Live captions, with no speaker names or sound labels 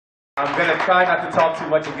I'm going to try not to talk too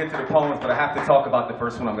much and get to the poems, but I have to talk about the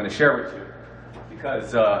first one I'm going to share with you.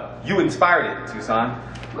 Because you inspired it, Tucson.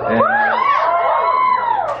 And,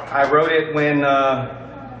 I wrote it when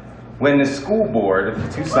the school board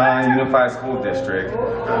of Tucson Unified School District,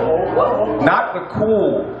 not the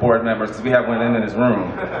cool board members, because we have one of them in this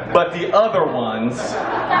room, but the other ones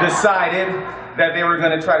decided that they were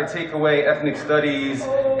going to try to take away ethnic studies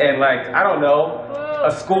and, like, I don't know, a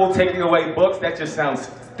school taking away books. That just sounds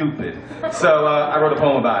stupid. So I wrote a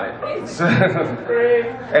poem about it.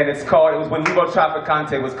 And it's called, it was when Nuevo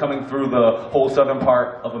Traficante was coming through the whole southern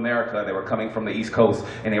part of America. They were coming from the East Coast,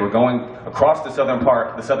 and they were going across the southern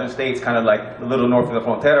part, the southern states, kind of like a little north of the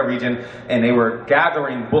Frontera region, and they were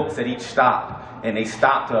gathering books at each stop. And they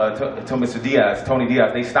stopped, to Mr. Diaz, Tony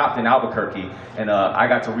Diaz, they stopped in Albuquerque, and I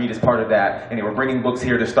got to read as part of that. And they were bringing books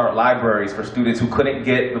here to start libraries for students who couldn't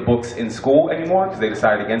get the books in school anymore, because they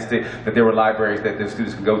decided against it, that there were libraries that the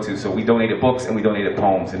students could go to. So we donated books and we donated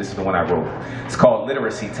poems, and this is the one I wrote. It's called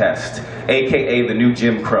Literacy Test, AKA the New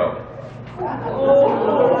Jim Crow.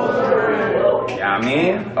 Yeah, I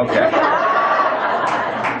mean? Okay.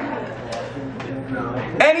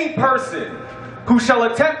 Any person who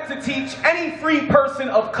shall attempt to teach any free person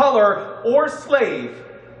of color or slave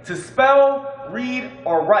to spell, read,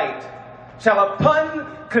 or write, shall upon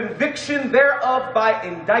conviction thereof by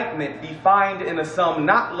indictment be fined in a sum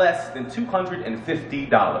not less than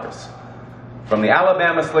 $250. From the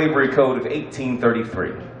Alabama Slavery Code of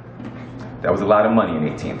 1833. That was a lot of money in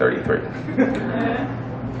 1833.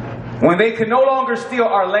 When they can no longer steal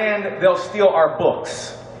our land, they'll steal our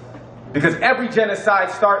books. Because every genocide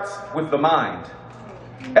starts with the mind.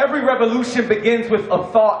 Every revolution begins with a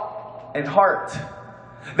thought and heart.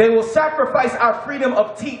 They will sacrifice our freedom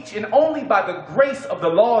of teach, and only by the grace of the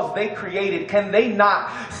laws they created can they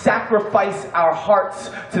not sacrifice our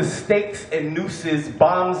hearts to stakes and nooses,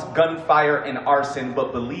 bombs, gunfire, and arson.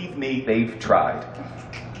 But believe me, they've tried.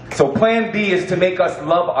 So plan B is to make us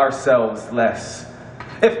love ourselves less.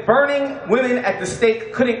 If burning women at the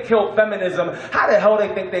stake couldn't kill feminism, how the hell they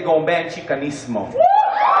think they gonna ban Chicanismo?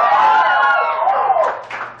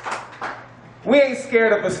 We ain't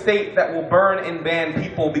scared of a state that will burn and ban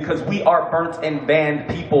people, because we are burnt and banned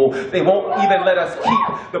people. They won't even let us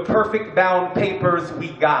keep the perfect bound papers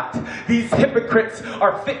we got. These hypocrites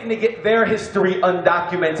are fitting to get their history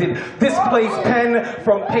undocumented. Displace pen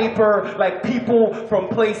from paper like people from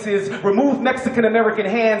places. Remove Mexican-American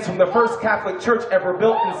hands from the first Catholic church ever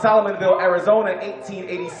built in Solomonville, Arizona in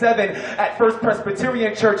 1887. At First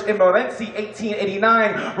Presbyterian Church in Morenci,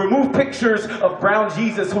 1889. Remove pictures of brown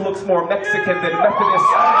Jesus who looks more Mexican than Methodist.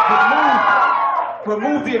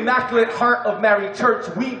 Remove the Immaculate Heart of Mary Church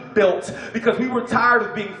we built because we were tired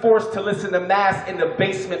of being forced to listen to Mass in the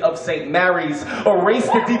basement of St. Mary's. Erase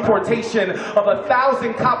the deportation of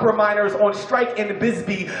 1,000 copper miners on strike in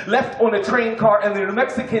Bisbee, left on a train car in the New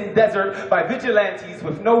Mexican desert by vigilantes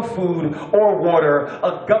with no food or water.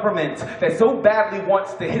 A government that so badly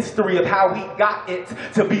wants the history of how we got it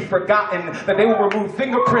to be forgotten that they will remove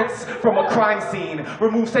fingerprints from a crime scene.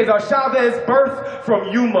 Remove Cesar Chavez's birth from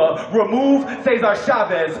Yuma. Remove Cesar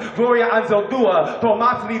Chavez, Gloria Anzaldúa,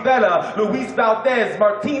 Tomás Rivera, Luis Valdez,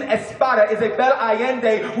 Martín Espada, Isabel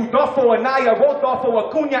Allende, Rudolfo Anaya, Rodolfo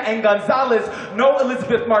Acuña, and Gonzalez. No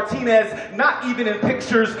Elizabeth Martinez, not even in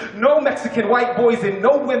pictures. No Mexican white boys and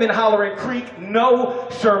no women hollering Creek. No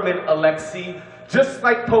Sherman Alexie. Just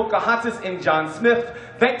like Pocahontas and John Smith,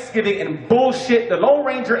 Thanksgiving and bullshit, the Lone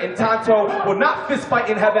Ranger and Tonto will not fist fight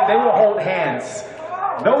in heaven, they will hold hands.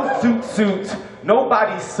 No suit,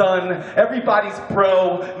 nobody's son, everybody's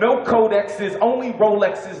pro, no codexes, only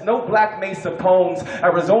Rolexes, no Black Mesa poems.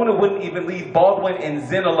 Arizona wouldn't even leave Baldwin and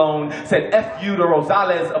Zen alone. Said F you to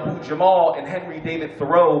Rosales, Abu Jamal, and Henry David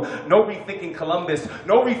Thoreau. No rethinking Columbus,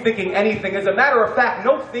 no rethinking anything. As a matter of fact,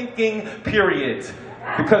 no thinking, period.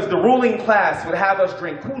 Because the ruling class would have us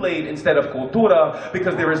drink Kool-Aid instead of cultura,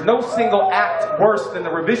 because there is no single act worse than the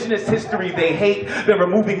revisionist history they hate, than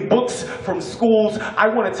removing books from schools. I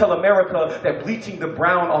want to tell America that bleaching the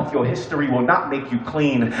brown off your history will not make you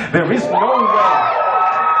clean. There is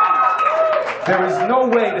no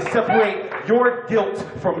way to separate your guilt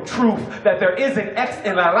from truth, that there is an X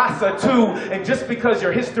in La Raza too, and just because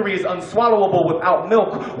your history is unswallowable without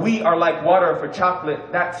milk, we are like water for chocolate.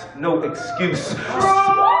 That's no excuse.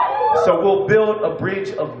 So we'll build a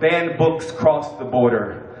bridge of banned books across the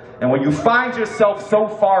border. And when you find yourself so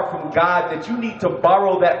far from God that you need to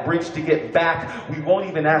borrow that bridge to get back, we won't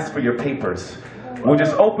even ask for your papers. We'll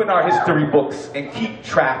just open our history books and keep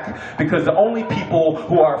track, because the only people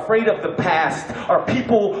who are afraid of the past are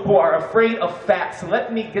people who are afraid of facts.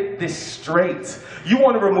 Let me get this straight. You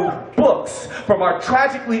want to remove books from our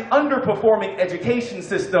tragically underperforming education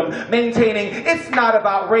system, maintaining it's not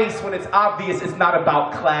about race when it's obvious it's not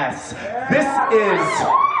about class.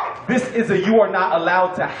 This is a you are not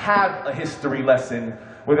allowed to have a history lesson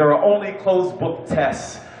where there are only closed book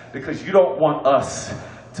tests because you don't want us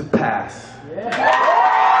to pass. You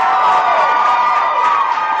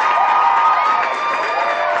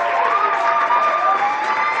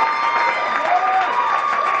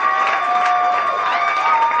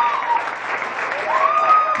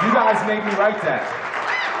guys made me write that.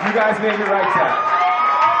 You guys made me write that.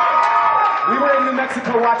 We were in New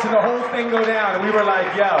Mexico watching the whole thing go down, and we were like,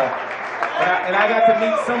 yo. And I got to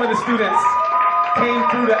meet some of the students, came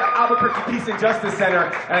through the Albuquerque Peace and Justice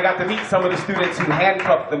Center, and I got to meet some of the students who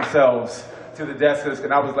handcuffed themselves to the desks,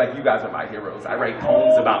 and I was like, you guys are my heroes. I write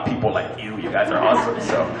poems about people like you. You guys are awesome.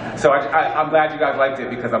 So I'm glad you guys liked it,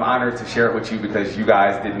 because I'm honored to share it with you, because you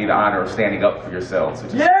guys did me the honor of standing up for yourselves.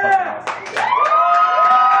 Which is fucking awesome.